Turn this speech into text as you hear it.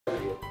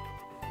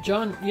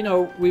John, you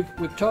know, we've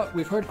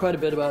heard quite a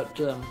bit about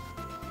a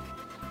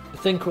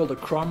thing called a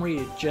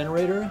Kromerey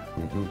generator.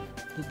 Mm-hmm.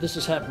 This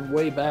has happened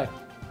way back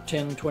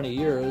 10, 20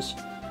 years,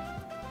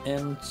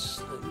 and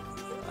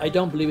I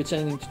don't believe it's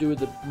anything to do with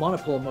the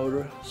monopole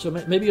motor. So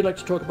maybe you'd like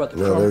to talk about the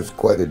No, there's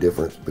quite a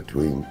difference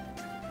between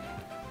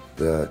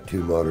the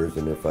two motors,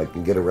 and if I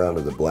can get around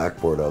to the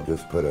blackboard, I'll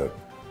just put a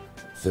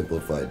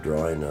simplified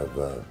drawing of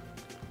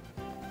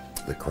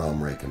the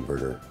Kromerey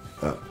converter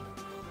up.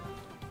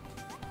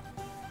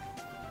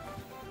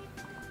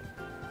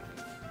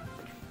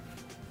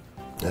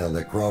 Now,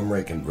 the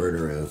Kromerey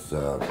converter is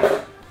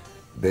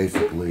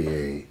basically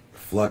a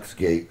flux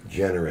gate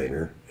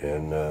generator,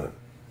 and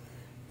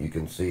you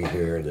can see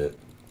here that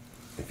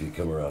if you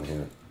come around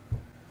here,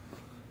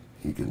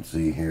 you can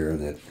see here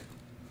that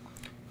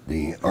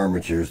the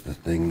armature is the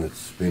thing that's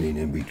spinning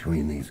in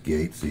between these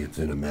gates. See, it's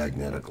in a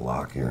magnetic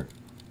lock here.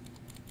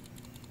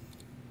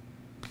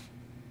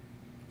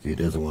 See, it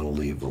doesn't want to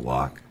leave the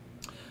lock.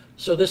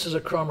 So this is a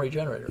Kromerey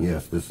generator?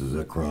 Yes, this is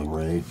a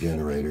Kromerey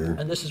generator.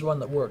 And this is one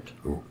that worked?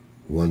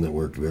 One that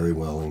worked very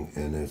well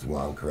and is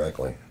wound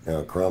correctly. Now,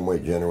 a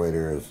Kromerey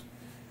generator is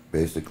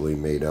basically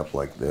made up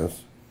like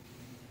this.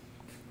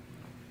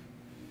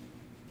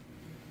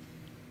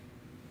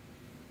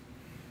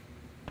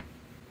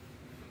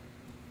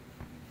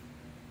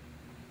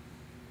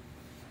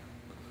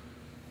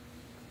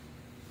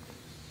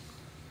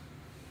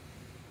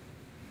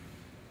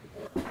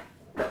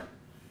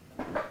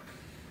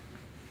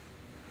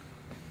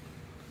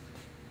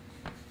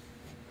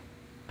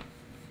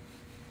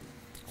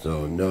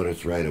 So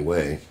notice right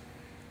away,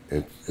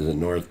 it's a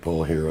north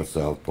pole here, a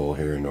south pole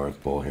here, a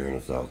north pole here, and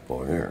a south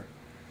pole here.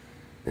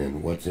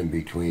 And what's in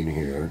between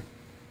here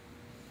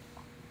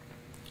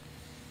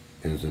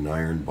is an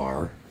iron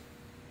bar,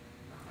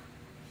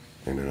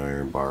 and an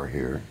iron bar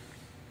here,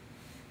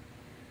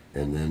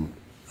 and then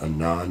a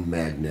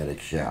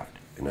non-magnetic shaft.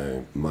 And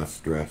I must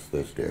stress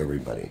this to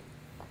everybody.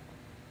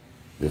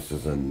 This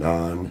is a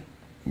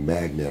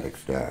non-magnetic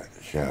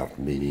shaft,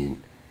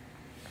 meaning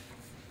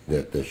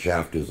that the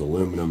shaft is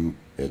aluminum,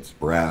 it's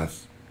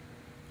brass,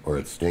 or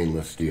it's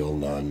stainless steel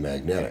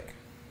non-magnetic.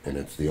 And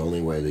it's the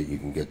only way that you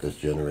can get this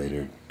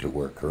generator to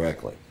work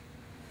correctly.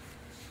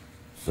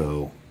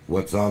 So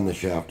what's on the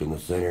shaft in the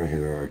center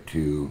here are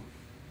two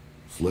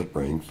slip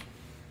rings.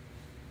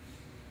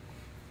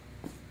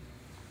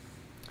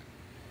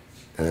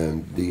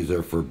 And these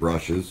are for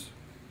brushes.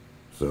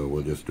 So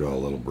we'll just draw a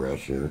little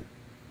brush here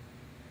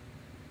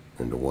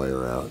and a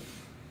wire out.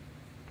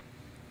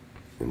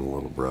 And a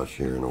little brush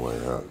here and a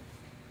wire out.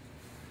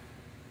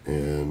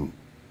 And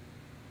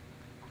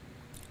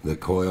the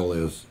coil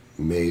is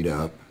made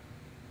up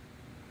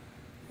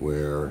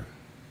where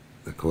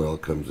the coil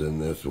comes in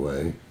this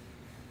way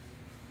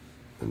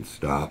and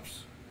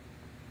stops,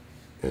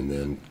 and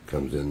then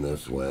comes in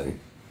this way,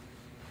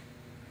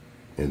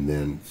 and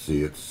then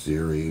see its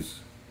series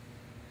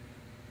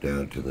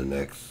down to the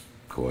next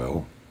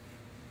coil,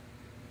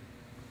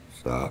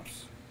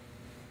 stops,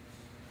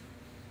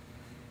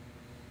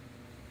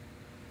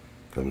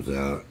 comes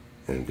out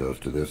and goes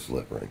to this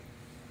slip ring.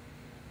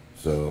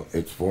 So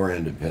it's 4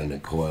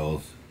 independent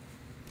coils,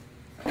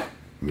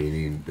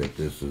 meaning that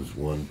this is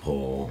one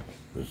pole,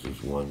 this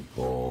is one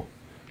pole,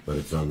 but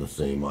it's on the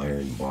same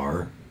iron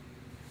bar.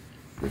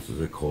 This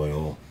is a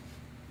coil,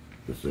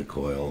 this is a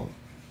coil,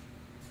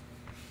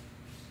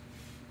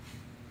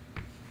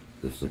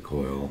 this is a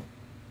coil,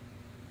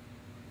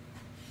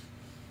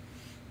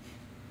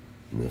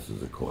 and this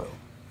is a coil.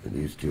 And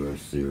these two are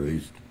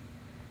seriesed.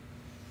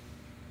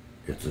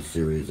 It's a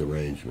series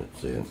arrangement,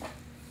 see it?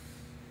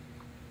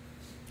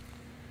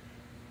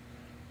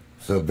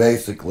 So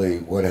basically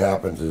what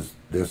happens is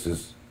this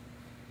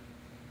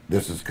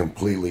is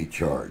completely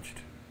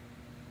charged.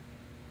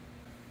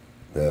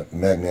 The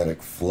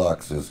magnetic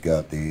flux has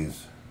got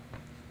these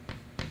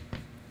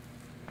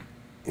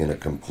in a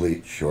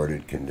complete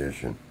shorted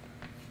condition.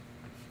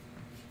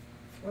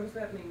 What does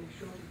that mean,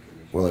 shorted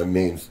condition? Well, it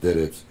means that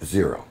it's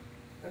zero.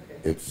 Okay.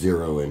 It's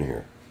zero in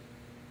here.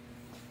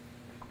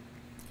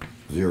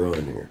 Zero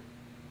in here.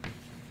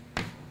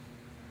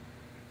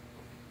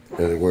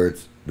 In other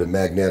words, the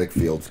magnetic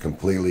field's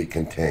completely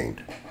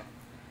contained.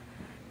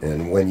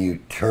 And when you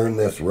turn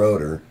this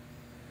rotor,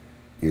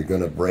 you're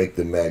going to break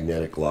the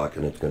magnetic lock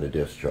and it's going to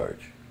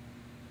discharge.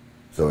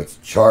 So it's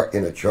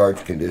in a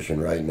charged condition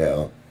right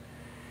now.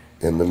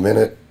 And the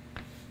minute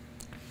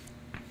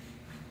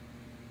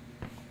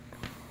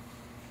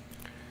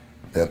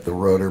that the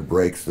rotor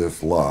breaks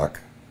this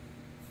lock,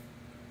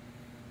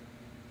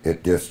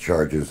 it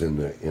discharges in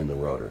the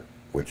rotor,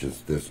 which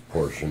is this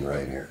portion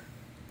right here.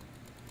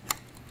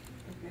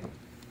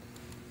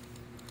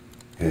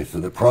 Okay, so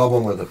the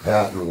problem with the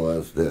patent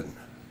was that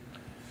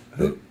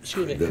the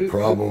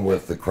problem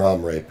with the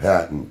Kromerey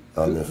patent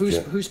on this...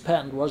 Whose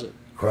patent was it?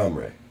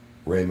 Kromerey.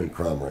 Raymond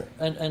Kromerey.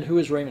 And who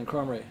is Raymond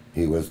Kromerey?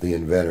 He was the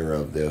inventor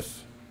of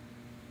this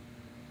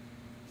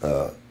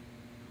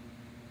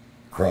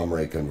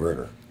Kromerey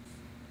converter.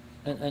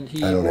 And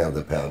he... I don't have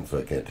the patent, so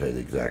I can't tell you the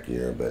exact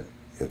year, but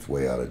it's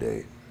way out of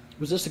date.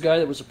 Was this the guy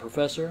that was a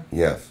professor?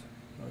 Yes,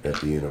 at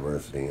the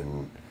university,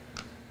 and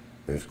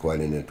there's quite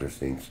an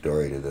interesting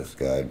story to this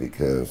guy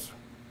because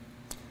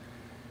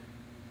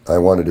I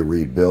wanted to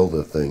rebuild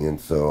the thing, and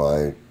so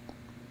I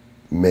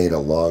made a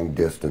long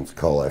distance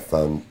call. I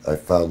found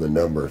the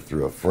number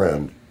through a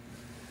friend,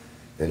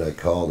 and I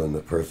called, and the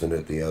person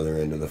at the other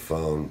end of the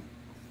phone,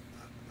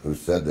 who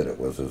said that it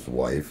was his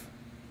wife,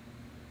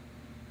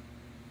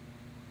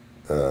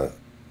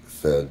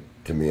 said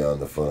to me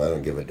on the phone, "I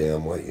don't give a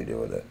damn what you do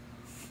with it."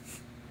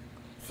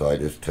 So I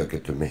just took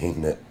it to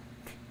mean that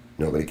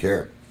nobody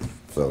cared.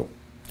 So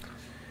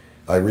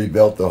I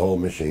rebuilt the whole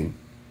machine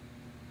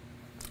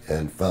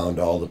and found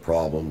all the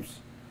problems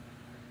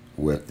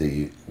with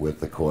the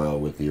coil,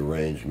 with the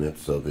arrangement,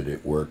 so that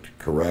it worked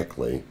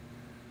correctly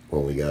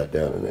when we got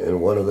down. And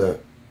one of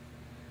the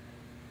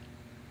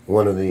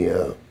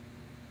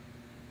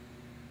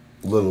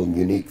little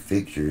unique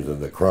features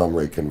of the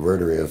Kromerey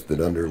converter is that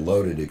under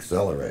load it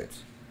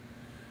accelerates.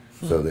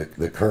 So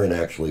the current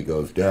actually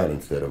goes down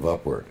instead of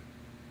upward.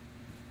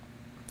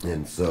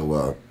 And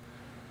so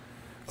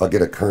I'll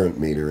get a current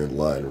meter in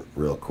line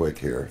real quick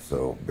here,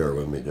 so bear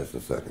with me just a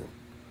second.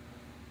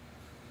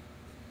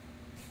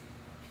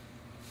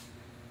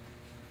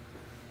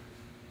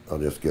 I'll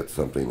just get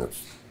something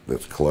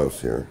that's close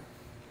here.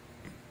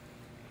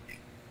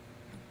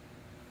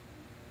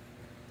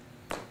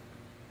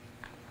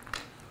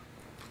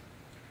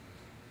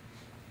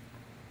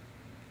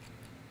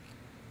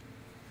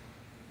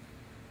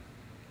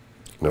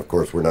 And of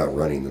course, we're not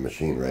running the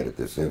machine right at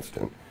this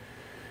instant,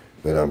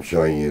 but I'm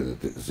showing you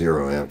that the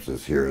 0 amps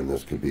is here, and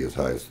this could be as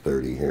high as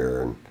 30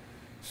 here and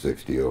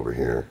 60 over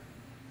here.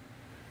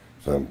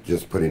 So I'm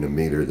just putting a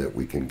meter that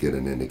we can get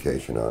an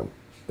indication on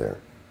there.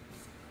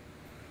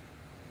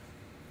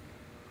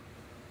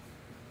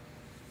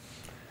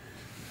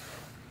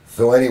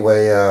 So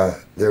anyway,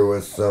 there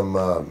was some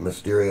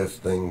mysterious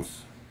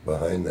things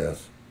behind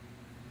this,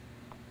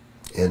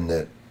 in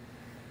that,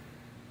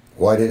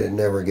 why did it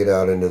never get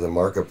out into the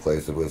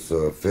marketplace? It was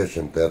so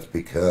efficient. That's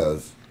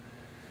because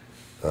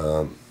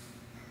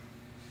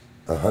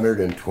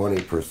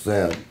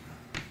 120%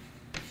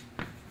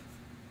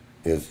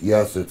 is,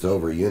 yes, it's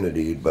over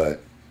unity,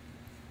 but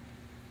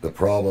the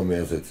problem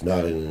is it's not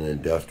at an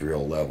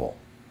industrial level.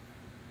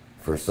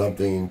 For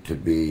something to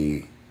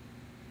be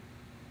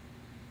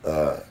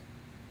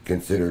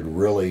considered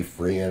really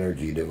free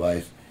energy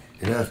device,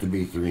 it has to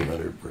be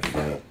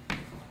 300%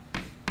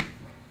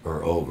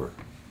 or over.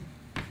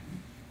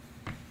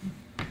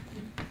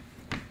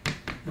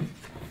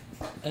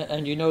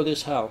 And you know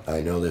this how?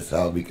 I know this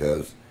how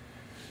because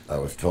I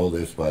was told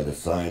this by the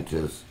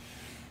scientists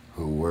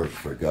who work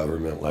for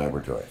government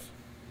laboratories.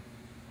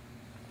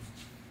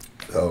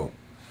 So,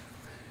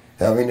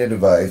 having a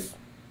device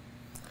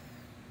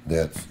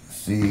that's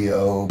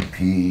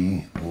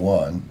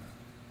COP1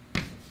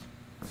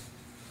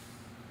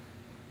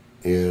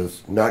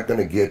 is not going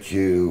to get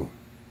you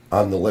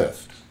on the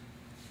list,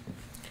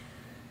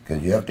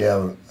 because you have to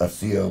have a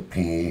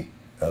COP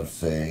of,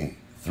 say,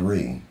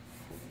 3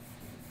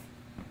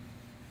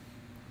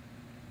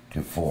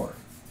 to 4.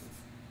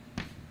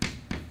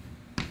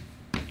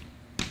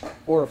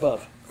 Or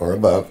above. Or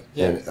above.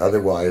 Yeah. And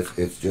otherwise,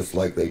 it's just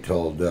like they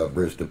told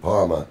Bruce De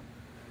Palma,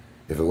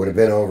 if it would have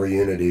been over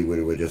unity,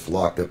 we would have just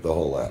locked up the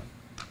whole lab.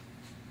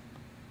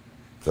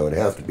 So it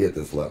has to be at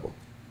this level.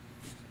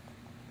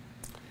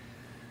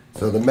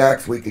 So the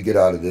max we could get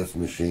out of this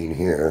machine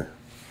here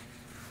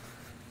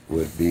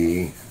would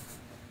be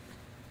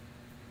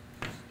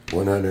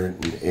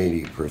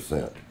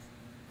 180%,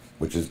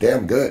 which is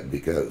damn good,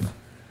 because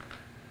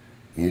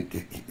you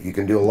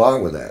can do a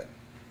lot with that.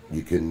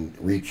 You can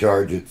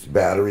recharge its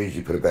batteries,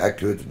 you put it back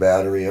to its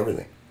battery,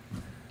 everything,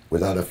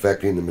 without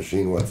affecting the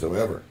machine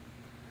whatsoever.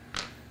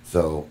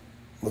 So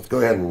let's go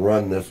ahead and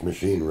run this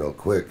machine real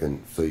quick,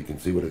 and so you can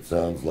see what it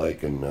sounds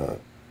like, and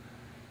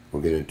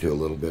we'll get into a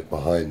little bit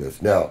behind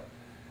this. Now,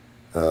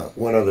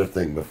 one other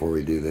thing before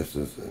we do this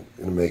is I'm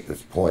going to make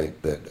this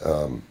point that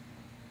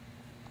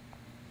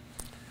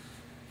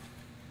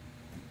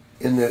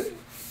in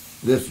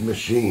this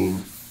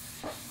machine,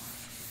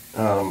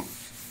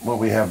 what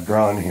we have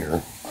drawn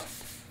here,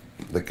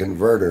 the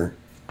converter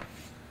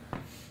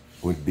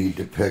would be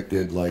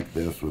depicted like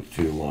this with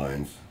 2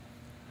 lines,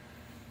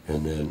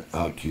 and then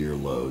out to your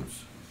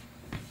loads,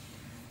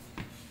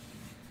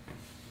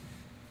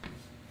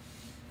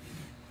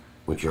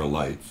 which are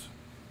lights.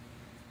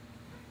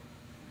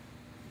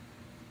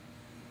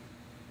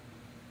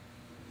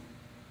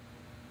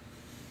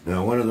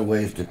 Now, one of the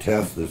ways to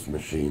test this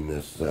machine,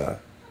 this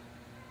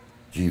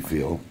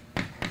G-field,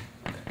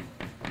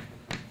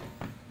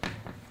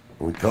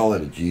 we call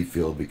it a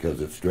G-field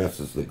because it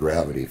stresses the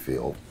gravity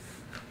field.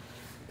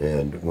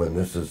 And when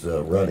this is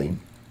running,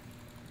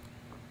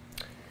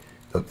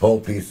 the pole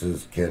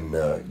pieces can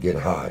get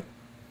hot,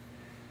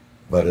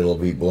 but it'll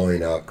be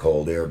blowing out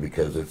cold air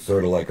because it's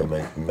sort of like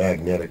a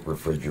magnetic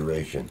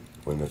refrigeration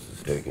when this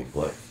is taking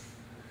place.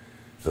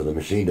 So the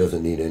machine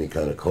doesn't need any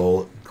kind of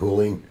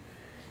cooling,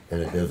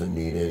 and it doesn't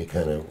need any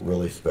kind of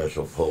really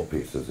special pole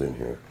pieces in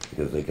here,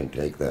 because they can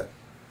take that.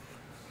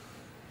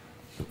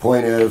 The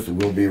point is,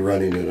 we'll be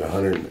running at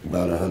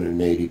about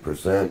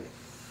 180%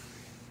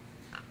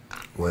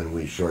 when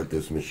we short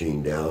this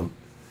machine down.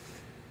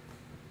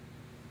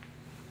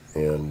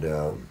 And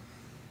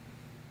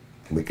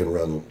we can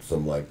run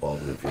some light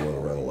bulbs if you want to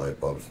run a light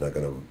bulb. It's not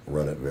going to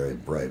run it very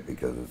bright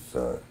because it's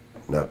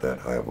not that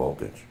high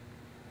voltage.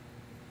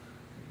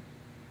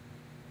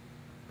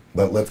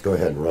 But let's go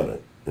ahead and run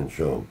it and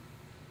show them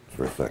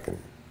for a second.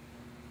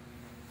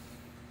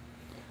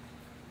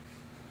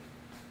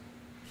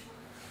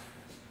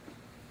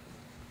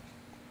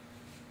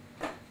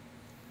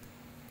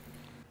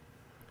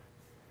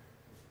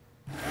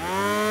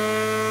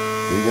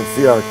 So you can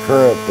see our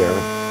current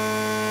there.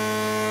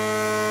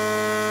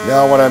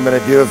 Now what I'm going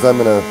to do is I'm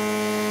going to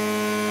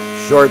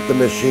short the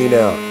machine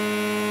out.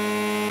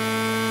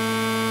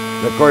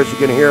 And of course you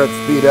can hear it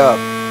speed up.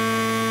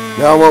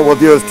 Now what we'll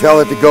do is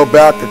tell it to go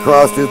back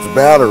across its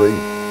battery.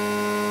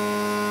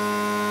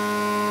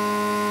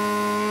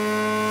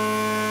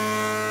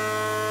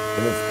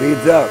 And it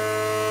speeds up.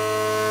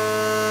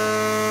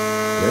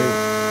 Okay.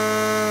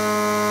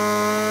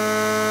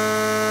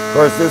 Of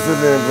course this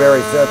isn't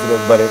very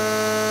sensitive, but it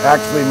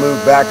actually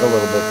moved back a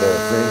little bit there,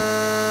 see?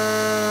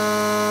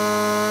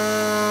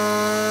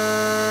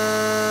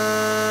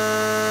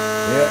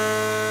 Yeah.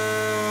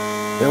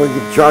 Then we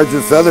can charge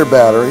this other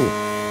battery.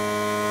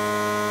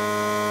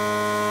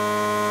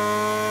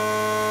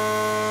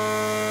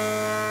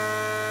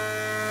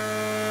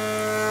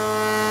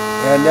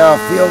 And now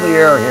feel the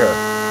air here.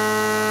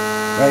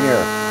 Right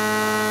here.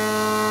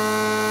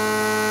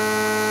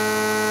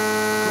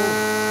 Cool.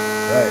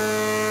 Right.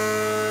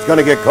 It's going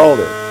to get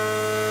colder.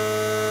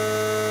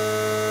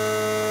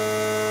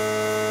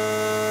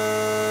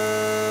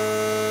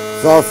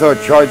 It's also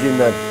charging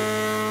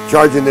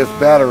this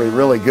battery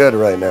really good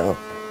right now.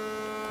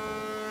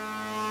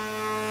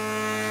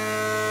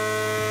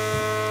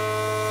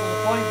 So the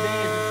point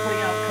being is it's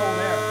putting out cold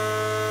air.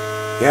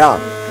 Yeah.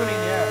 It's cooling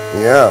the air.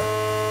 Yeah.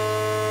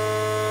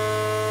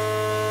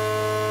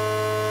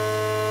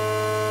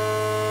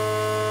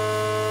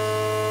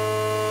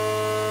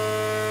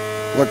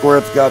 Look where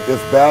it's got this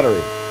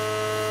battery.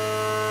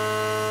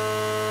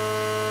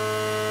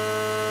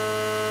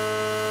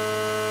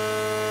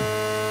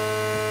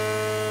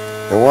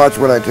 And watch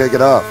when I take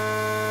it off.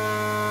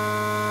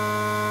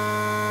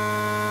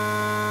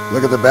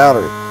 Look at the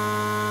battery.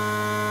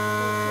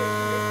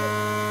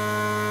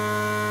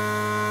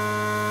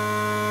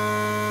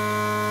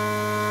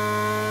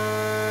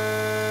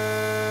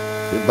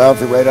 It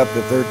bounces right up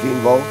to 13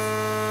 volts.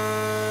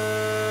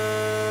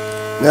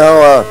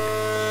 Now,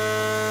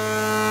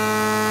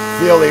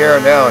 feel the air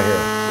now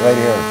here, right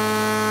here.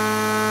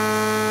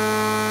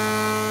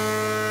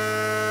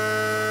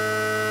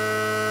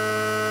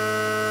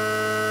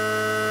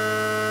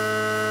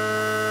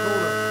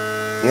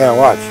 Yeah,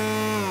 watch.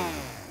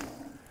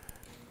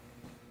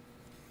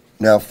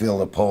 Now feel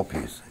the pole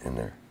piece in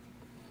there.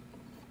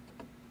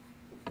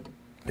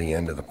 The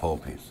end of the pole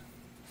piece.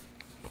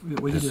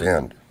 This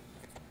end.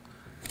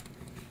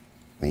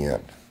 The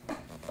end.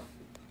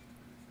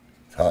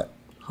 It's hot.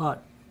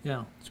 Hot.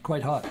 Yeah, it's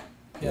quite hot.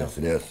 Yeah. Yes,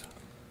 it is.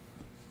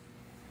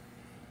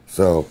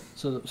 So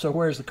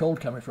where's the cold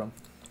coming from?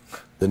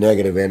 The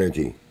negative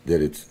energy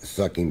that it's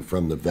sucking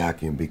from the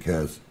vacuum,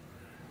 because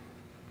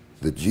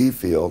the G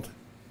field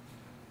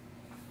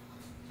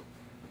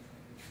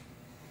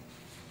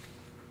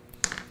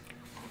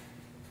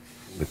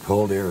the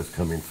cold air is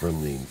coming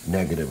from the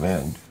negative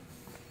end,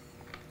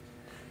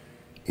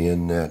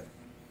 in that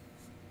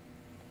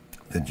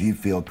the G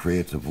field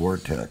creates a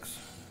vortex.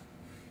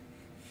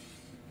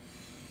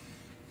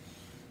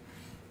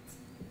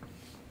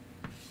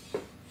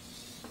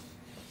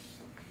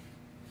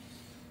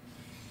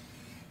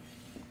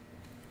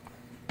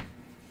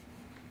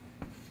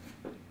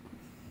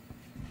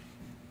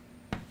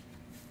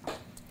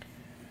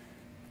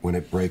 When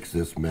it breaks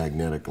this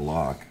magnetic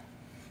lock,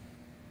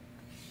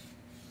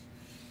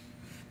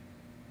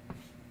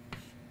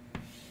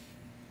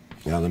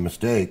 now the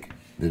mistake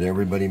that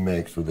everybody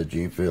makes with a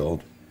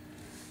G-field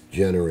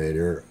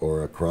generator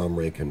or a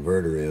Kromerey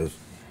converter is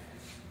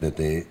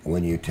that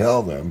when you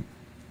tell them,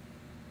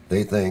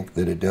 they think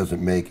that it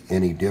doesn't make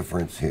any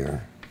difference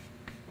here,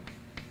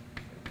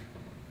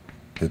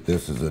 that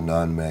this is a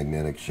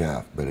non-magnetic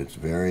shaft, but it's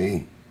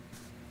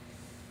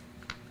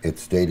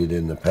stated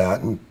in the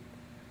patent,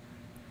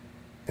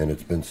 and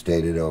it's been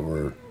stated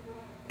over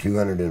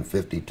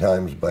 250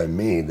 times by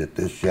me that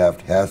this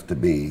shaft has to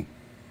be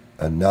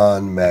a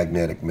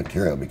non-magnetic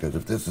material, because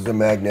if this is a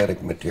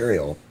magnetic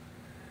material,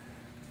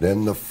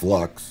 then the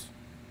flux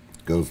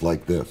goes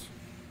like this.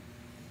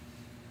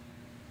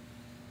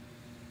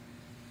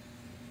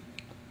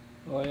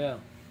 Oh yeah.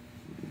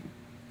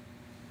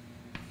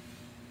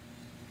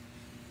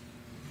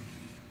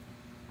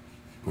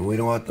 And we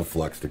don't want the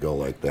flux to go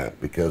like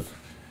that, because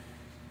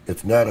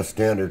it's not a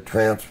standard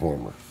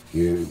transformer.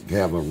 You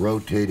have a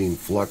rotating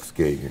flux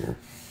gate here.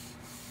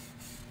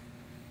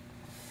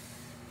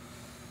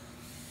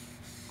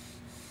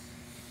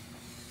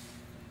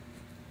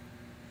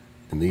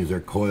 And these are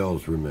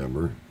coils,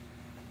 remember.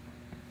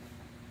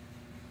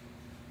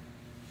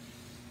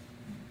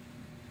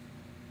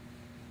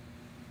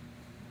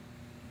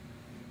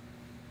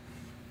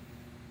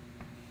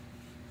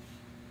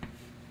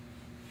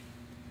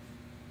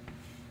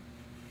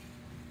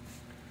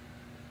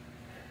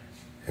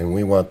 And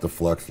we want the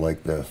flux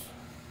like this.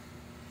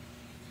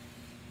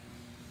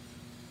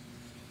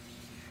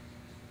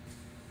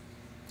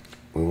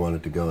 We want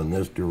it to go in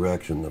this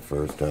direction the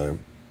first time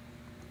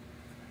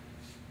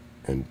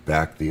and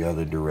back the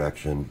other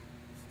direction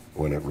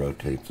when it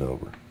rotates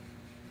over.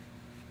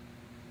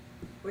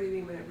 What do you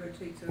mean when it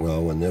rotates over?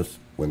 Well,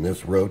 when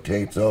this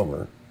rotates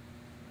over,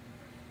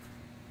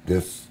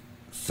 this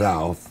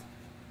south,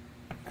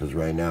 because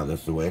right now this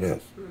is the way it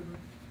is. Mm-hmm.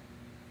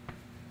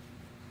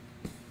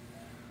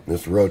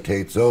 This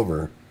rotates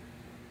over,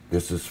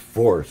 this is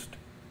forced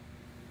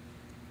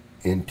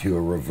into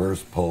a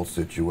reverse pole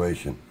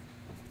situation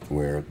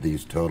where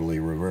these totally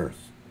reverse.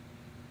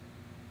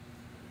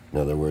 In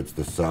other words,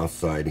 the south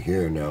side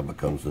here now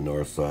becomes the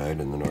north side,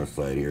 and the north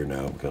side here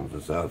now becomes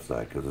the south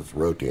side because it's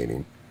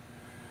rotating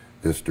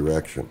this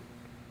direction.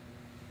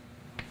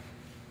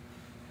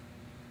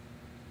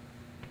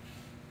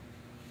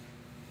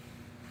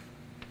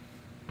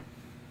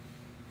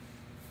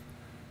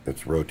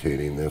 It's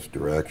rotating this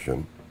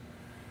direction.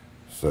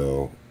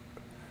 So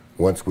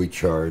once we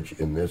charge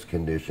in this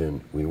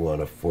condition, we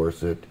want to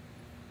force it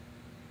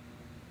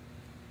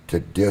to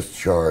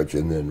discharge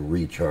and then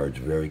recharge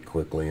very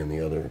quickly in the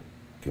other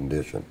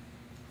condition.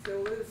 So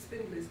all the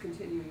spindle is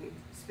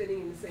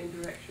spinning in the same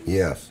direction?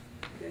 Yes.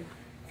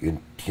 Okay.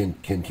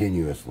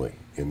 Continuously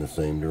in the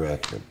same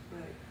direction.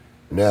 Right.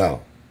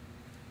 Now,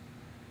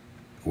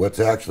 what's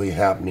actually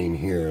happening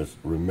here is,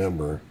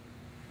 remember,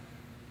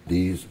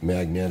 these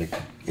magnetic,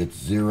 it's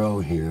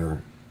 0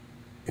 here,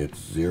 it's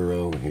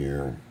 0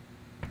 here,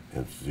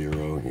 it's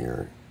 0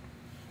 here,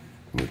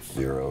 and it's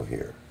 0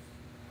 here.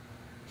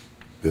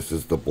 This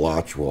is the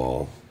blotch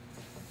wall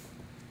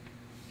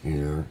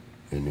here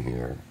and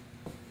here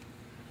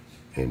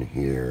and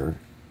here.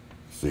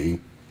 See?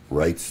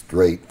 Right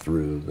straight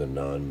through the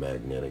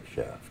non-magnetic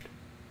shaft.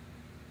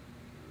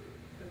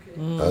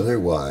 Okay.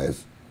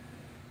 Otherwise,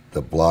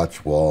 the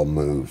blotch wall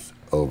moves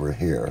over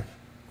here,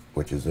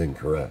 which is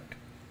incorrect.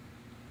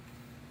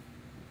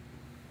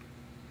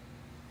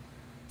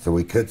 So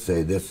we could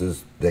say this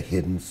is the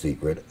hidden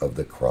secret of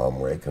the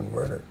Kromerey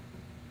converter,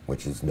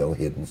 which is no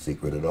hidden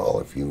secret at all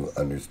if you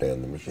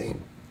understand the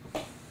machine.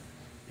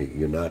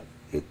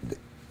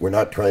 We're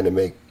not trying to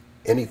make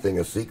anything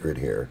a secret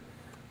here.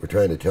 We're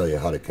trying to tell you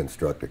how to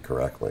construct it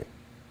correctly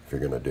if you're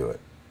going to do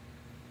it.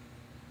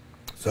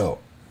 So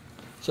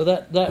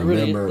that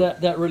remember,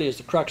 really is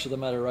the crux of the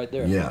matter right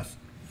there. Yes.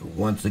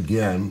 Once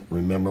again,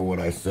 remember what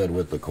I said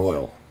with the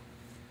coil.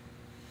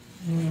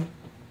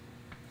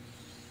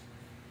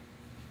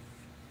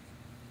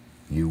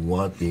 You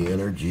want the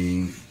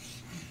energy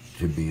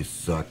to be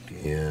sucked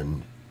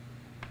in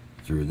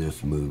through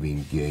this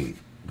moving gate,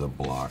 the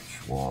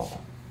blotch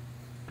wall.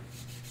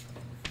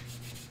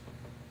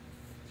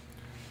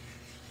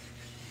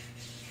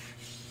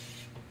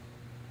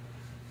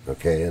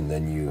 Okay, and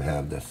then you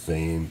have the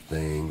same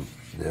thing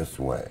this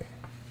way.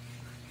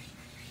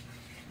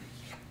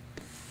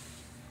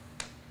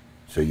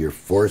 So you're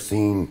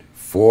forcing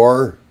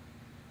 4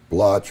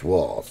 blotch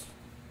walls.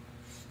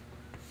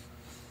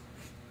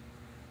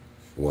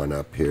 One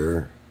up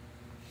here,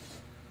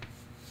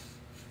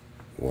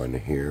 one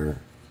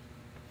here,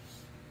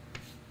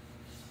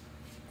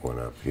 one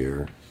up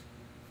here,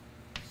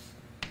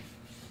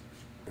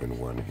 and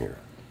one here.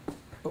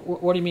 But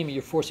what do you mean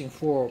you're forcing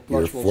 4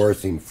 You're blotch walls?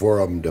 forcing 4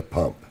 of them to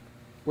pump.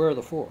 Where are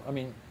the 4? I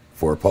mean...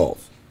 4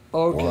 poles.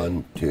 Okay.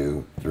 1,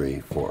 2, 3,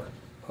 4.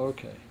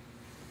 Okay.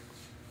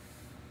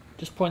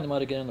 Just point them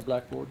out again on the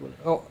blackboard.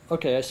 Oh,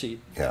 okay, I see.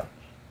 Yeah.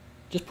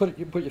 Just put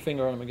your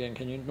finger on them again.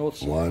 Can you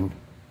notice? 1,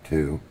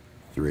 2,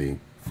 3,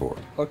 4.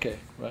 Okay,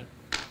 right.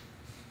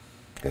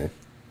 Okay?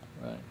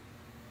 Right.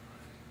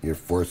 You're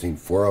forcing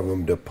 4 of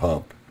them to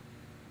pump,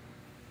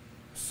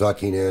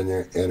 sucking in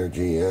their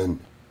energy in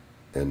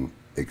and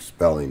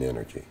expelling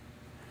energy.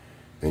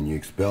 And you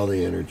expel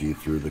the energy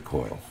through the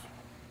coils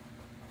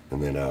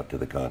and then out to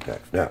the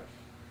contacts. Now,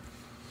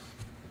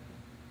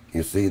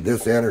 you see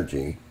this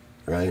energy,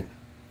 right,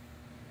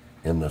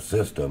 in the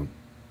system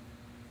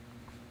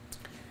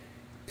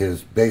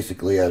is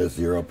basically at a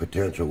 0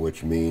 potential,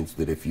 which means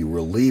that if you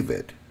relieve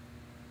it,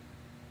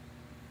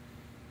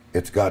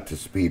 it's got to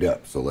speed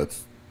up. So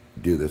let's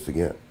do this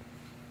again.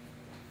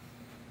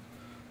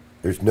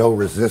 There's no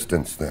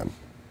resistance then.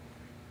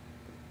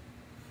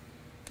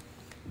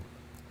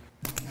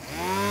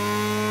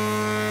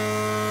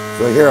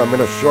 So here I'm going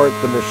to short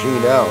the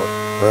machine out,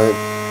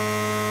 right?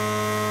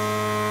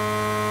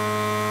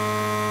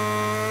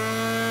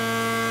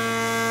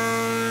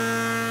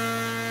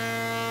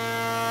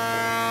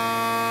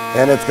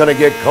 And it's going to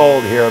get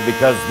cold here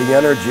because the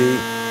energy,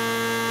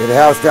 it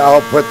has to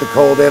output the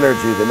cold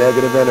energy, the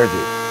negative energy.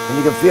 And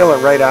you can feel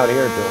it right out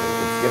here, Tony.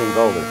 It's getting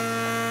colder.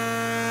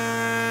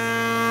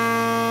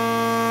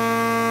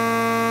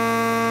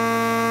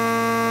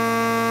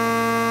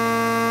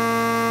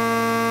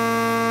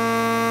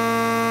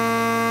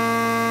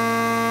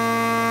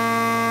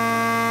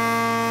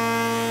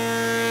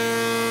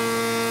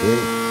 See?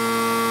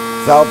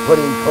 It's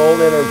outputting cold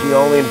energy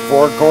only in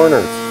 4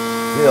 corners.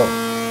 Feel.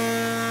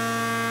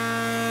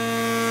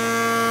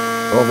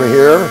 over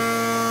here,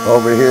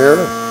 over here,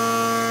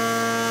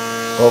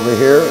 over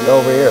here, and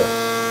over here.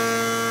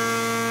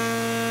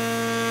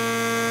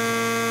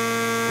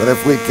 But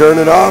if we turn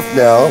it off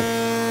now,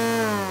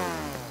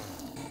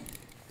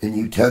 and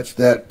you touch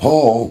that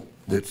pole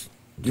that's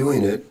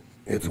doing it,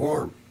 it's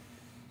warm.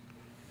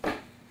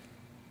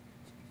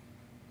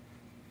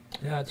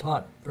 Yeah, it's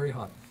hot, very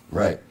hot.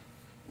 Right.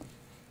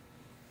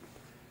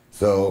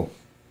 So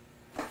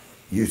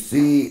you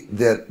see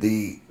that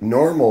the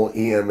normal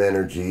EM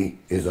energy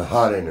is a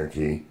hot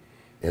energy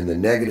and the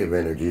negative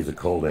energy is a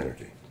cold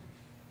energy.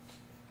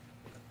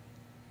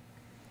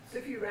 So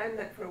if you ran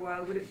that for a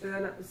while, would it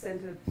burn up the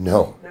center?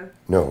 No. No?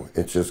 No,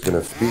 it's just going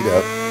to speed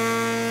up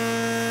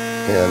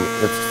and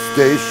it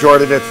stays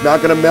short and it's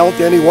not going to melt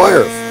any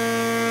wires.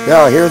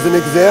 Now here's an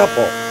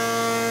example.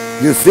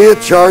 You see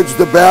it charge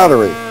the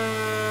battery.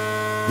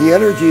 The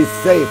energy is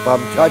safe,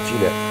 I'm touching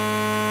it.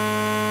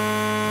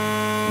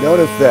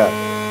 Notice that.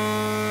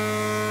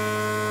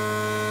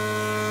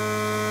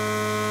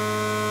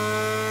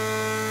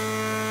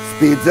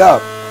 Speeds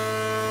up.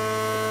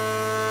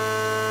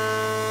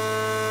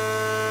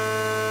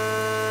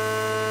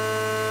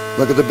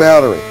 Look at the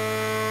battery.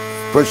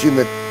 It's pushing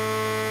the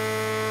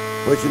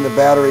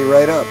battery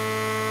right up.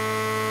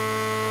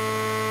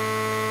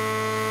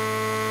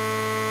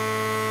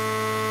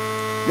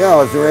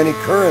 Now, is there any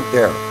current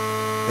there?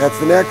 That's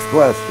the next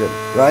question,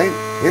 right?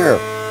 Here.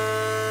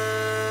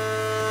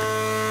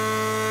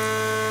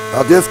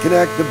 I'll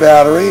disconnect the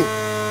battery.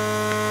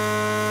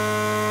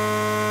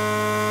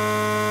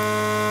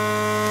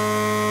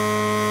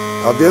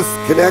 I'll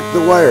disconnect the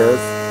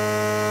wires.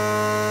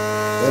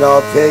 And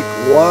I'll take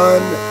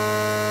one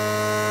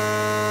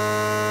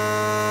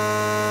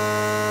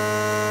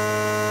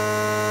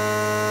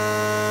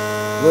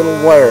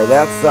little wire,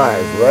 that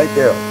size, right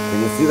there.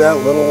 Can you see that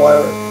little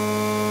wire?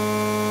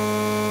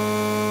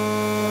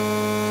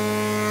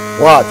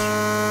 Watch.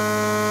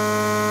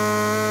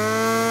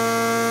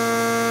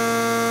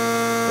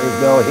 There's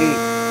no heat.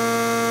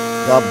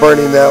 Not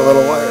burning that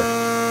little wire.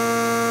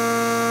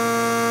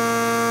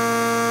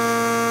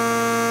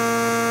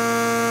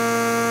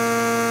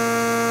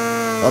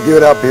 I'll do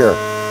it up here.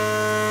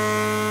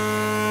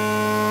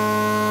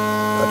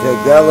 I'll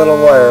take that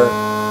little wire.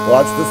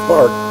 Watch the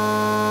spark.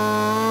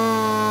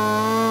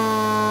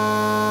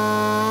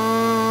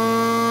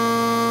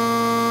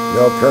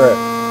 No current.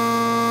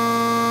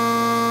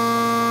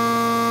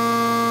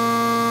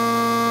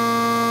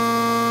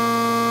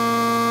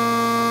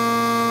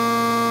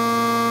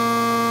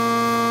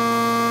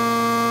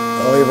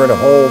 I'll even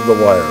hold the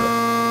wire.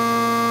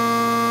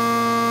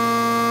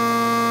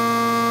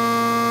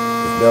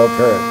 There's no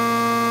current.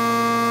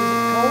 Is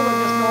it cold or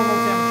just normal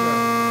temperature?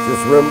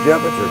 Just room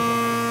temperature.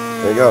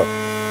 There you go.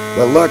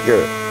 But look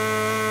here.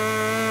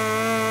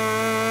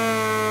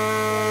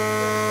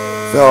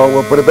 So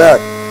we'll put it back.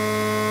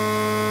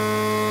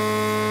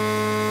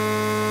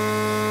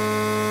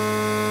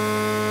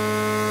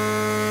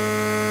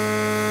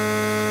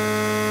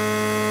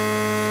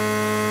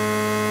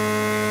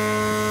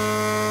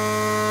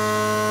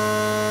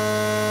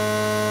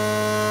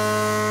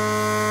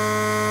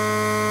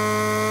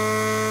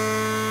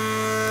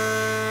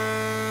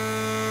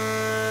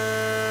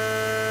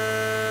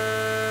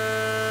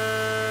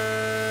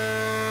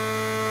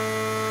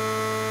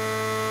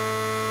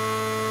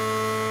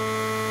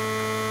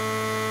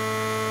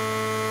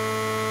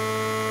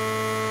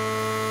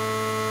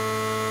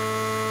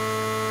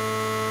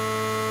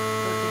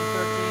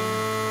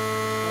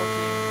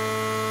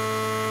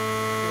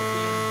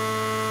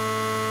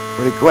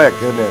 Pretty quick,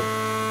 isn't it?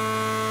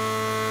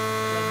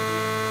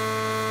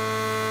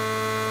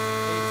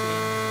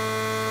 18.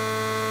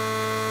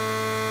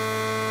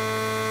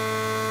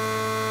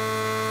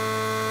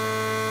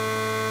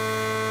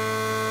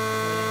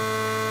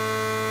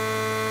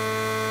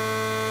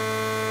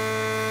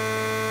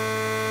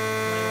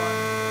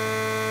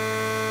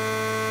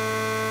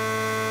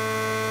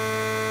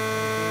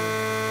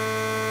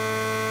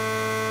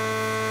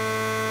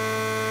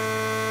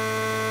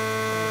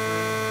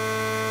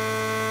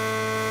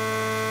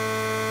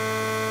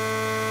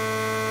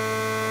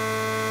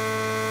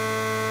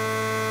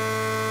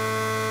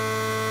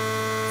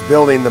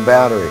 Building the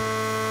battery.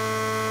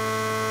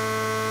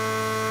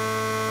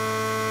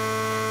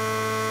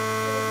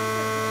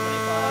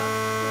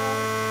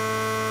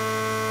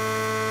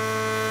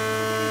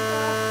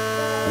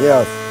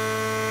 Yes.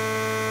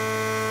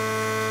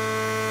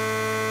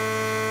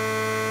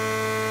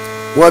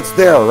 What's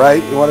there,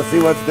 right? You want to see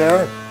what's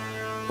there?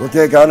 We'll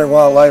take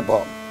 100-watt light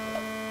bulb.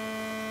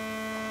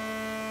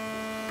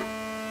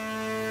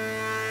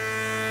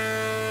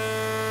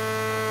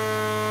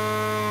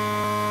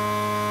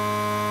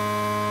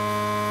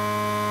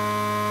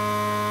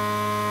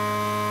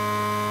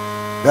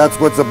 That's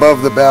what's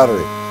above the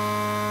battery.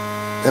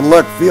 And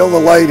look, feel the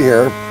light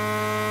here.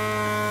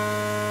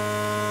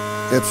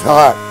 It's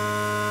hot.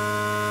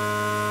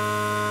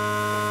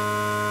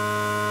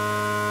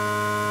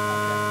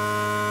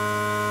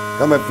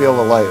 Come and feel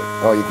the light.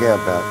 Oh, you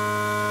can't, Pat.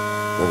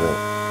 Okay.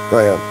 Go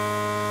ahead.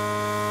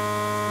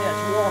 Yeah,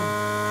 it's warm.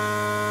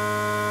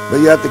 But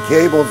you have the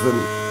cables and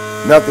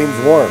nothing's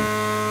warm.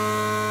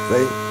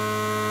 See?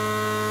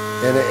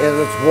 And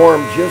it's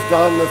warm just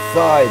on the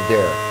side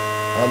there,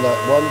 on that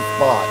one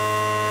spot.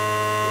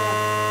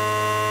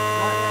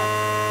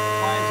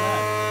 Why is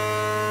that?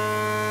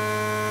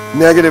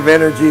 Negative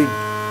energy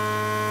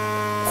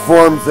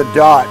forms a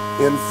dot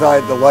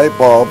inside the light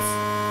bulbs,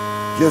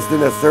 just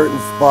in a certain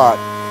spot.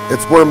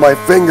 It's where my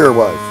finger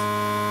was.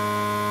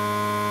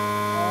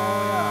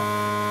 Oh,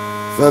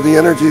 yeah. So the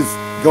energy's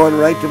going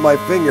right to my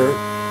finger,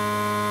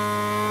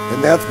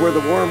 and that's where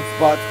the warm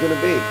spot's going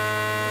to be.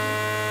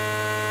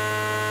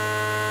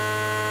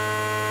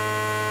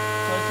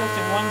 So it's just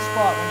in one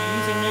spot. When you're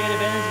using negative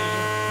energy.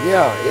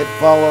 Yeah, it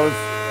follows.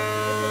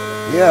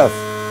 Yes.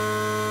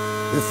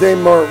 The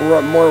same more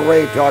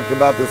Ray talked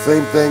about the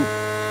same thing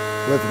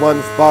with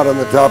one spot on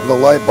the top of the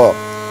light bulb.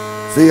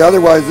 See,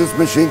 otherwise this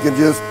machine can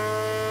just,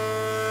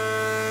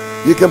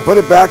 you can put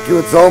it back to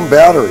its own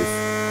batteries.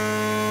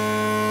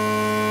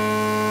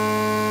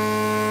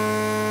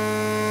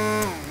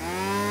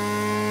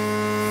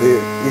 See,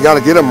 you got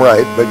to get them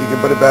right, but you can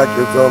put it back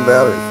to its own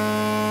batteries.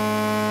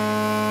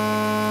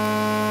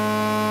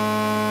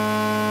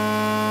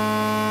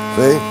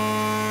 See?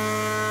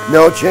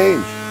 No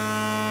change.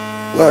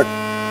 Look.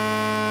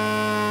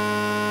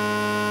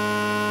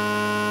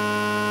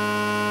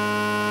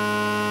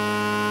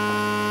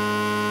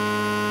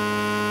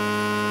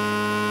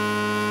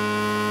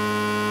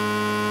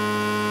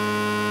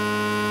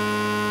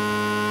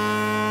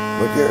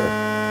 Look here.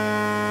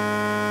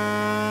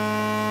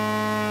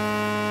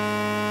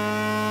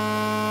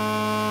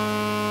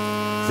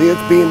 See,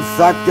 it's being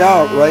sucked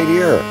out right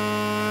here,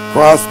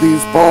 across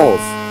these poles.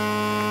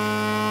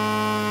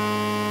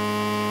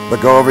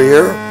 But go over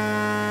here,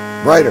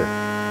 brighter.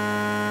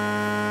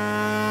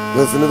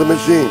 Listen to the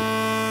machine,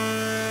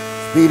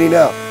 speeding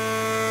up.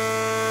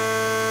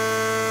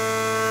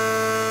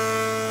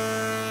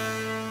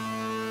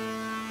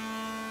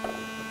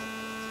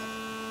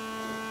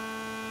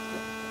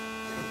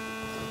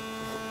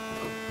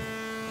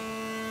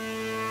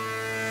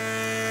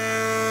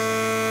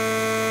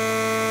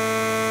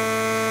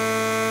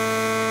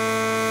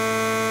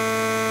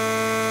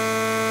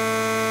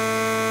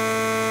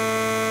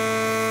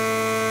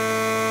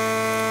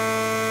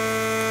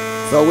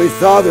 So we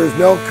saw there's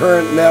no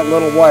current in that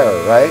little wire,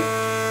 right?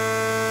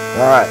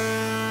 All right.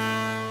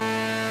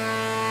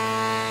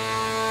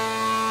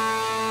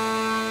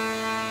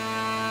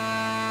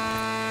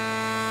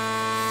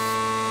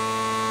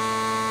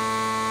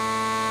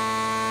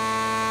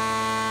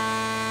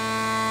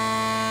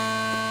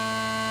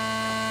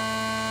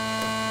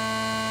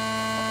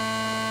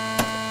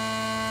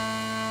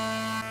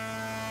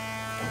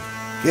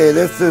 Okay,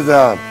 this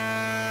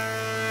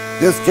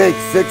takes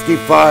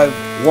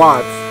 65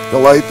 watts to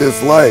light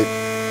this light.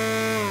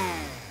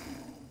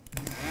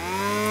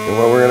 And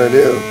what we're going to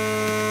do,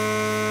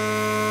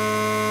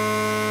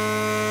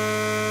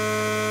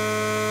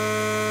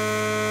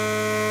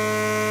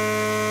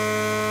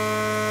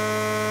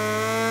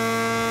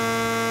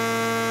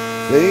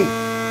 see?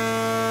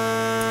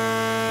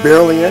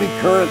 Barely any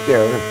current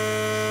there.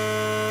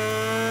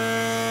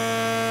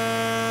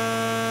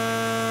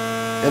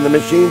 And the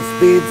machine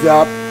speeds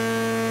up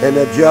and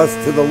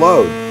adjusts to the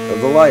load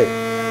of the light.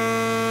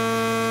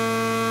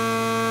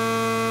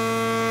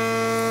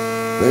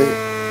 See?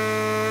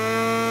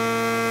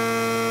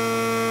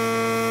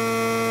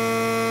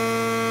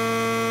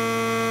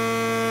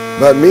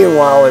 But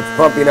meanwhile, it's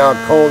pumping out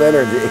cold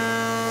energy,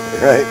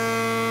 right?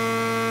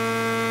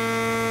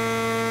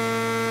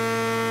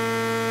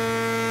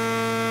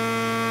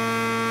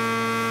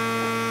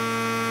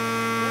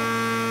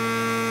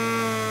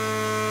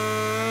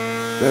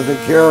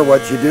 Doesn't care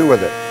what you do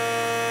with it.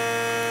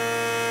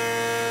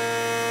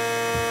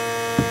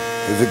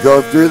 Does it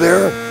go through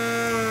there?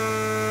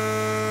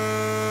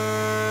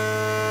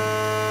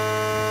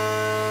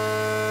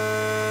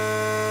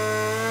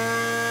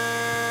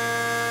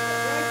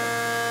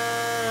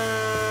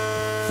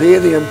 See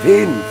the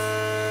impedance?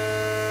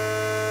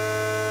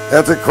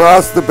 That's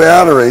across the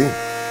battery.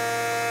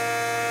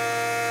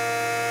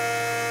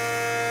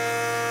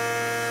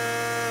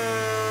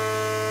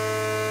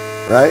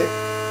 Right?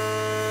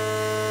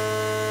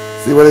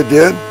 See what it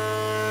did?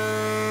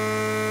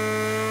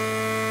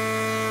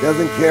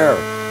 Doesn't care.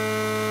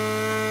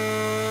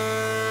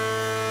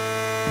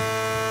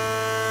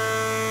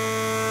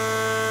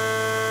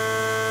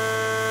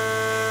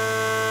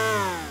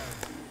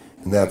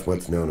 And that's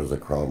what's known as a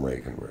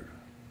Kromerey converter.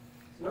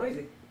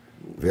 Noisy.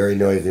 Very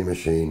noisy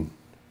machine.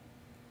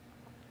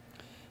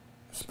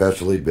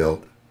 Specially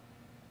built.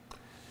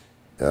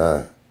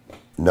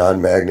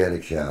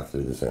 Non-magnetic shaft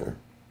through the center.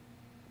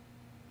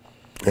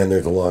 And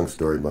there's a long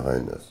story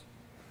behind this.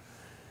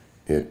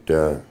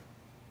 The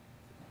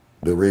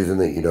reason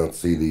that you don't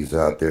see these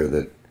out there,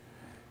 that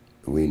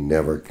we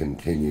never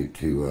continue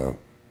to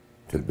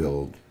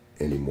build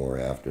anymore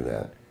after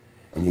that.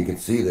 And you can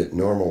see that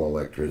normal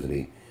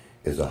electricity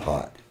is a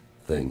hot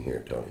thing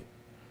here, Tony.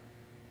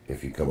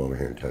 If you come over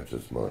here and touch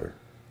this motor.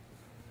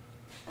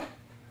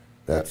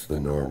 That's the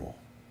normal.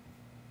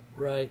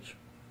 Right.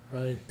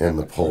 Right. and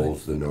the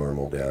pole's the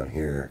normal down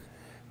here,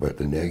 but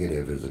the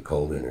negative is a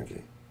cold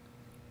energy.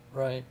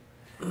 Right.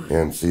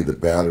 And see, the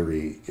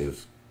battery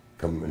is,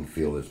 come and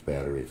feel this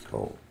battery is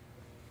cold.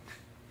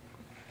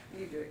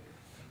 You do it.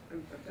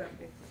 I'm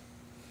talking.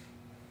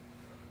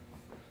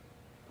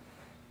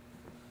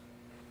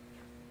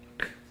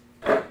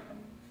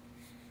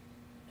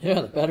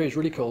 Yeah, the battery's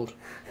really cold.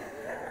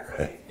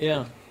 Right.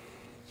 Yeah.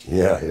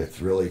 Yeah,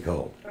 it's really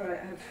cold. All right,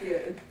 I have to feel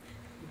it.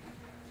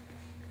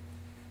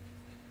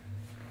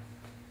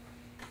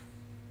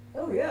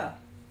 Oh, yeah.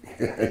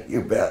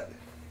 You bet.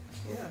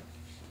 Yeah.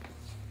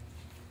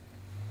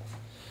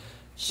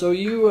 So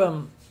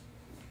you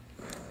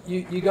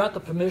got the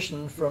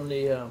permission from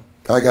the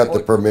I got the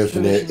Or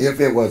permission, permission. if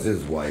it was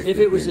his wife. if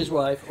it was his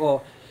wife,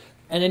 or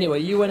and anyway,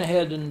 you went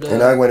ahead and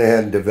And I went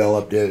ahead and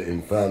developed it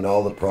and found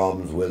all the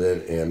problems with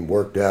it and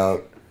worked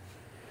out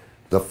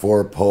the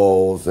 4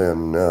 poles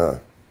and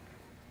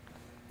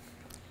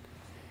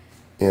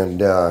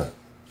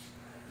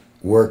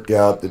worked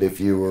out that if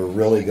you were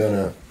really going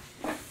to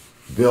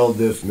build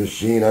this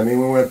machine, I mean,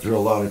 we went through a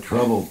lot of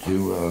trouble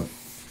to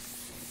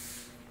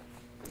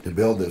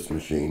build this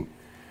machine.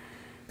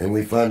 And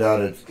we found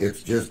out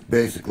it's just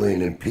basically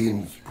an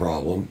impedance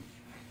problem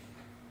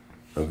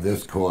of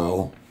this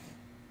coil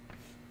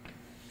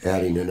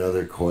adding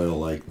another coil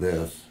like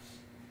this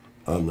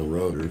on the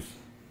rotors.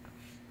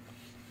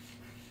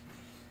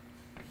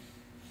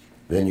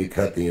 Then you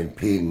cut the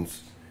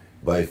impedance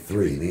by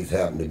 3. These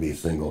happen to be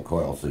single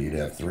coils, so you'd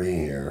have 3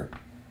 here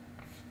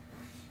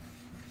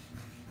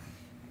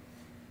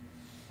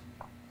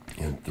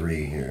and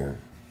 3 here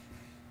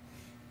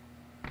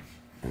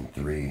and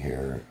 3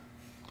 here,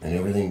 and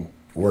everything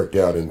worked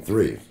out in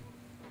 3s.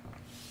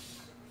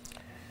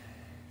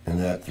 And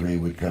that 3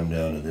 would come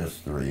down to this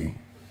 3.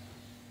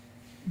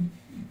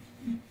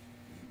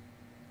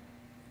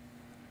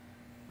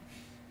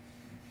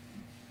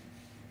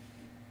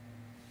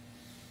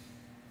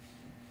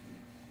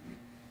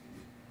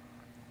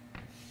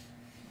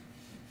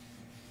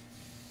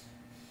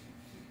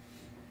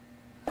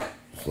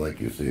 Just like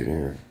you see it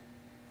here.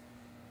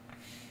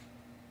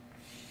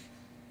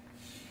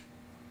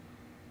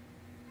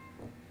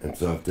 And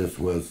so if this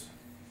was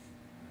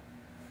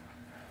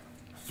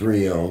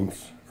 3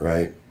 ohms,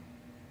 right,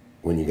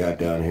 when you got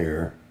down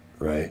here,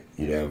 right,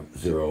 you'd have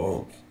 0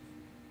 ohms.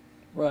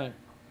 right.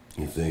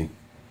 You see?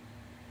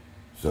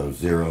 So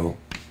 0,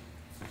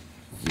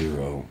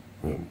 0,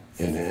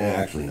 and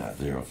actually not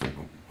 0, so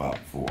about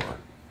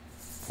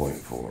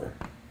 4.4,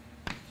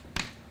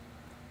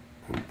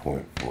 and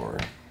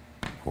 0.4,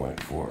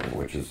 0.4,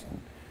 which is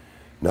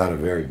not a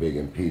very big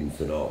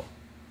impedance at all.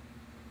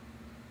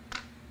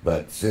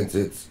 But since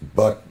it's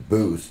buck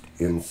boost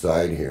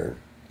inside here,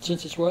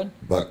 Since it's what?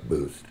 buck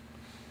boost,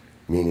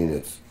 meaning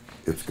it's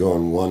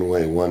going one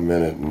way 1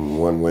 minute and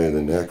one way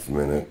the next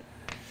minute,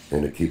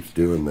 and it keeps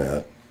doing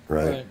that,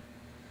 right?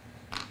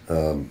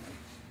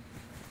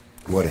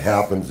 What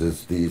happens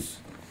is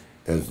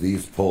as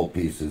these pole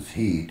pieces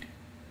heat,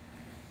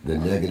 the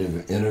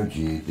negative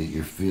energy that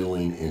you're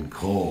feeling in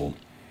cold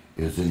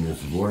is in this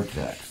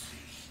vortex.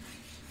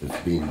 It's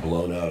being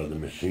blown out of the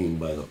machine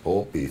by the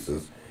pole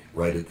pieces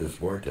right at this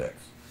vortex.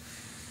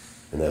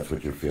 And that's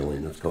what you're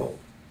feeling is cold.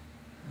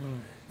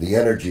 The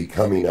energy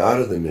coming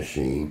out of the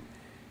machine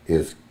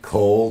is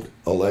cold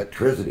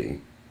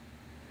electricity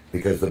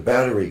because the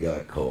battery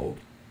got cold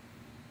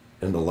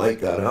and the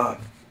light got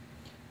hot.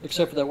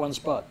 Except for that one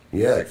spot.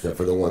 Yeah, except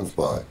for the one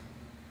spot.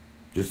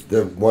 Just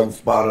the one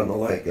spot on the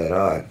light got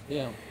hot.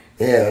 Yeah.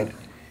 And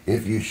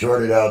if you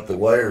shorted out the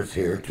wires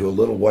here to a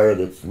little wire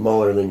that's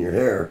smaller than your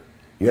hair,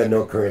 you had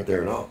no current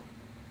there at all.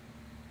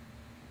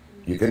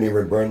 You couldn't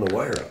even burn the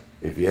wire up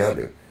if you had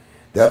to.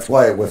 That's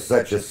why it was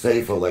such a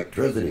safe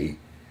electricity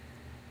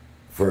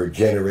for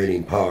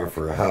generating power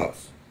for a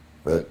house.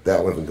 But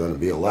that wasn't going to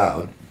be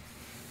allowed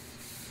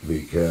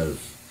because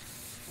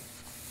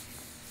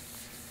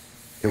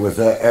it was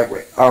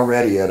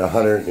already at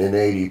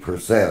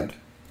 180%.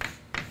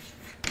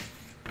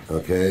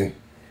 Okay?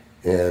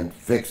 And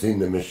fixing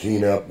the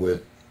machine up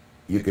with,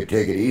 you could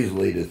take it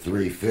easily to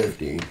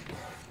 350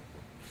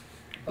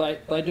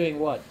 By doing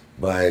what?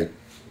 by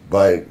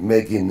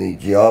making the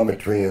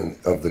geometry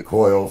of the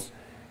coils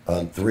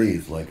on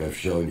 3s like I've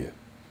shown you.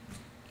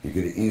 You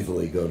could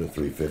easily go to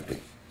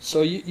 350.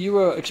 So you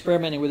were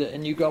experimenting with it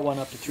and you got one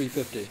up to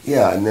 350.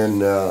 Yeah, and then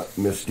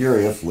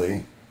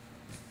mysteriously,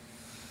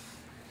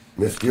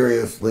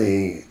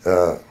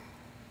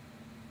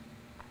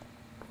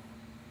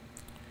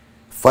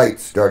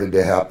 fights started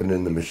to happen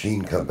in the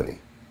machine company.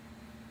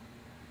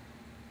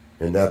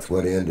 And that's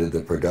what ended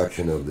the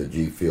production of the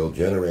G-Field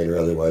generator.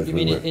 Otherwise, You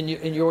mean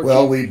in your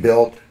well, Jeep? we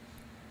built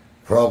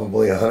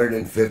probably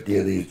 150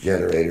 of these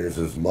generators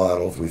as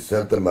models. We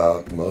sent them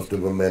out. Most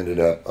of them ended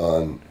up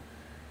on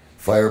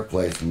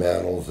fireplace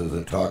mantles as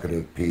a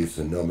talkative piece,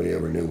 and nobody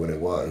ever knew what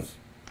it was.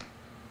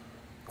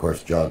 Of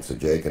course, John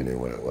Sajaka knew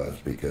what it was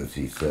because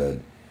he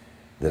said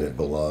that it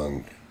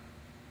belonged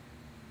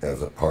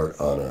as a part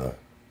on a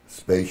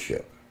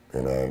spaceship.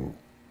 And I'm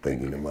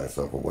thinking to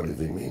myself, well, what does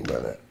he mean by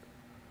that?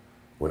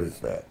 What is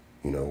that?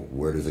 you know,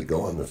 where does it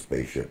go on the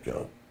spaceship,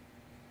 John?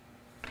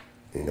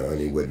 You know,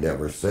 and he would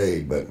never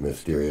say, but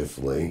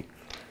mysteriously,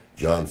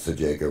 John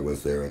Sejaker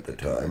was there at the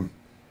time,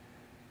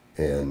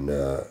 and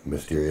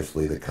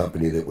mysteriously the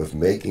company that was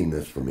making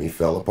this for me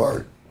fell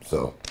apart.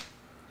 So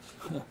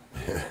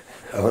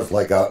I was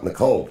like out in the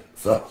cold.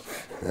 So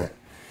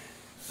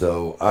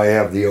I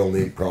have the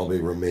only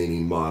probably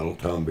remaining model.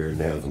 Tom Bearden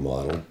has a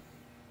model.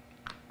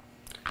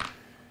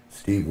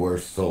 Steve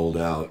Worth sold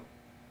out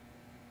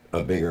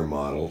a bigger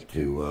model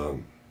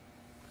to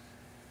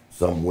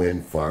some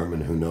wind farm,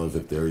 and who knows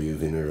if they're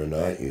using it or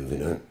not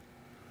using it.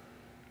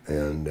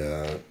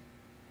 And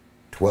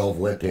 12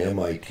 went to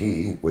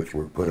MIT, which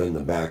were put in the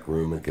back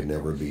room and could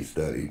never be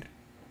studied.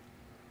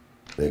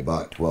 They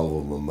bought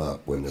 12 of them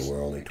up when there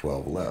were only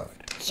 12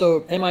 left.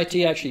 So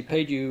MIT actually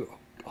paid you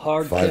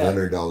hard cash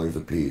 $500 a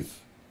piece.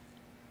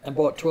 and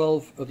bought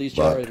 12 of these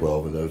Bought generators,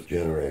 12 of those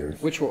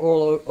generators. which were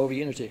all over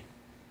Unity.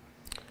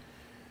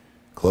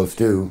 Close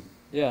to.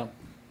 Yeah.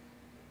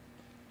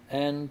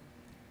 And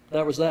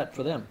that was that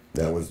for them.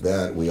 That was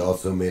that. We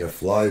also made a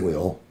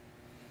flywheel,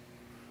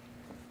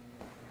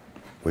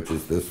 which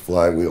is this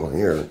flywheel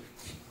here,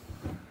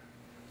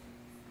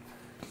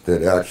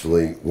 that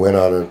actually went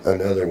on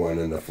another one,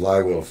 and the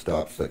flywheel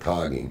stops the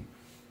cogging.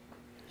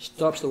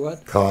 Stops the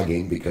what?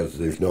 Cogging, because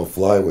there's no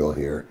flywheel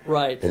here.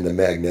 Right. And the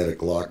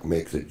magnetic lock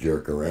makes it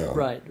jerk around.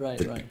 Right.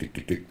 Tick, tick,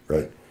 tick, tick,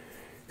 right.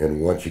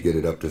 And once you get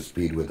it up to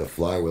speed with the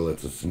flywheel,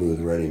 it's a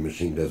smooth running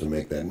machine, doesn't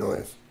make that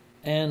noise.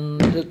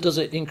 And does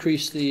it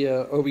increase the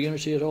over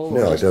Unity at all?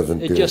 No, it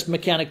doesn't. It just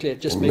mechanically, it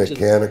just makes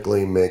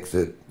mechanically makes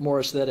it more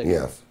aesthetic.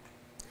 Yes.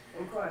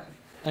 And quieter.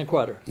 And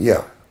quieter.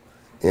 Yeah.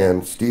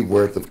 And Steve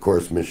Worth, of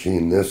course,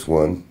 machined this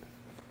one,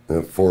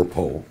 the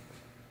 4-pole,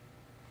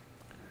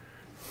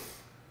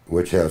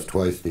 which has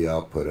twice the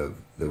output of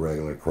the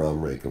regular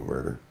Kromerey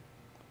converter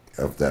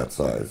of that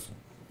size.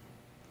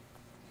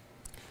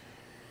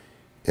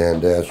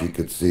 And as you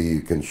could see,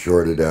 you can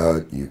short it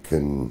out, you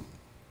can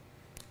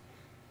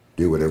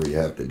do whatever you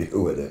have to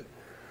do with it.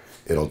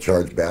 It'll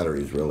charge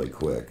batteries really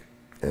quick,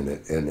 and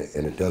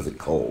it does it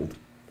cold.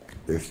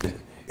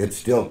 It's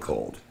still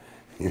cold,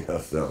 you know.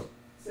 So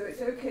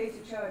it's okay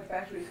to charge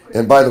batteries quickly.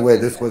 and by the way,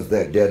 this was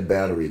that dead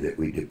battery that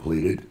we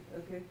depleted,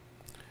 Okay.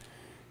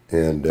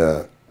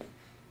 and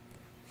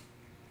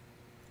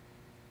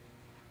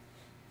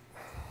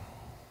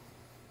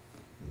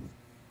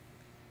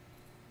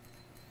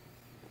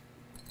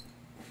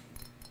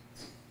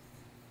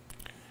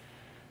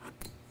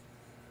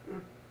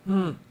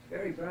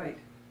Very bright.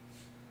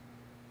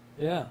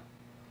 Yeah.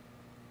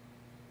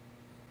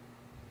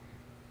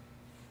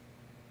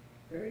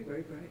 Very,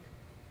 very bright.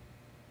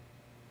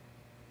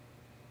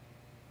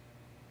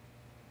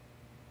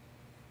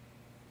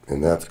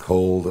 and that's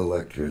cold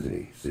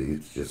electricity. See,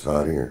 it's just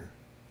hot here,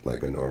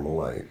 like a normal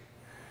light.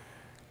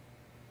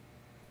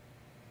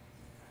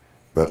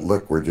 But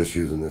look, we're just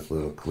using this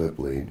little clip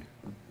lead,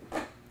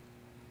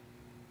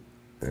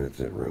 and it's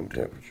at room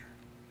temperature.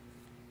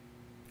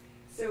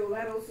 So will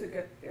that also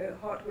get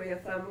hot where your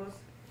thumb was?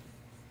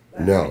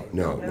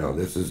 No.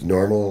 This is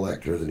normal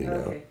electricity now.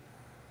 Okay.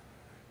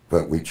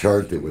 But we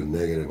charged it with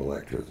negative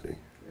electricity.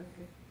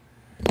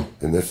 Okay.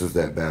 And this is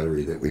that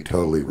battery that we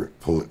totally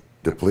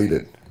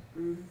depleted.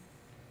 Mm-hmm.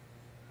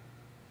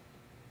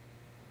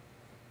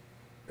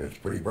 It's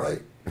pretty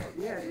bright.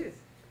 Yeah, it is.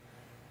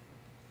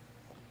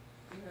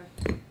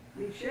 Yeah.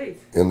 Need shades.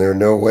 And there's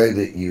no way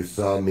that you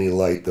saw me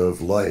light those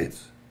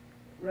lights.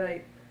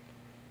 Right.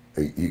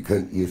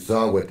 You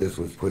saw what this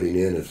was putting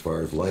in as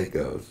far as light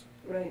goes.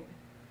 Right.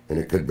 And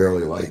it could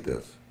barely light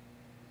this.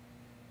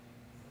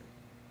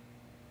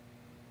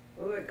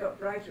 Although it got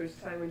brighter as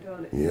time went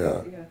on.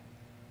 Yeah. Yeah.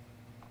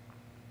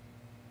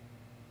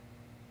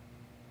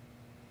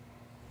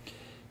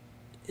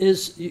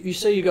 You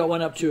say you got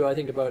one up to, I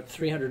think, about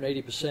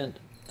 380%.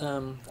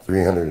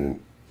 300,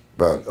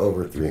 about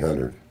over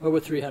 300. Over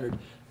 300.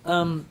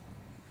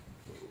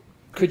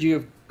 Could you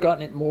have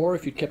gotten it more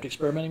if you'd kept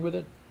experimenting with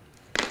it?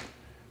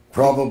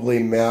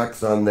 Probably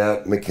max on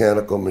that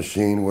mechanical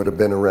machine would have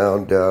been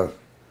around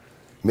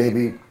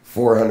maybe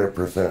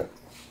 400%.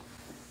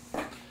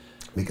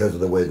 Because of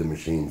the way the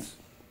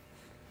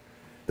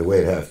way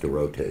it has to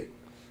rotate.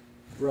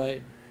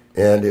 Right.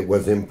 And it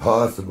was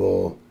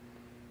impossible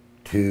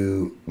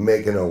to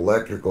make an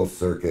electrical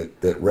circuit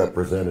that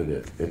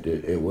represented it.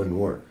 It wouldn't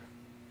work.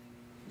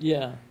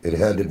 Yeah. It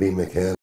had to be mechanical.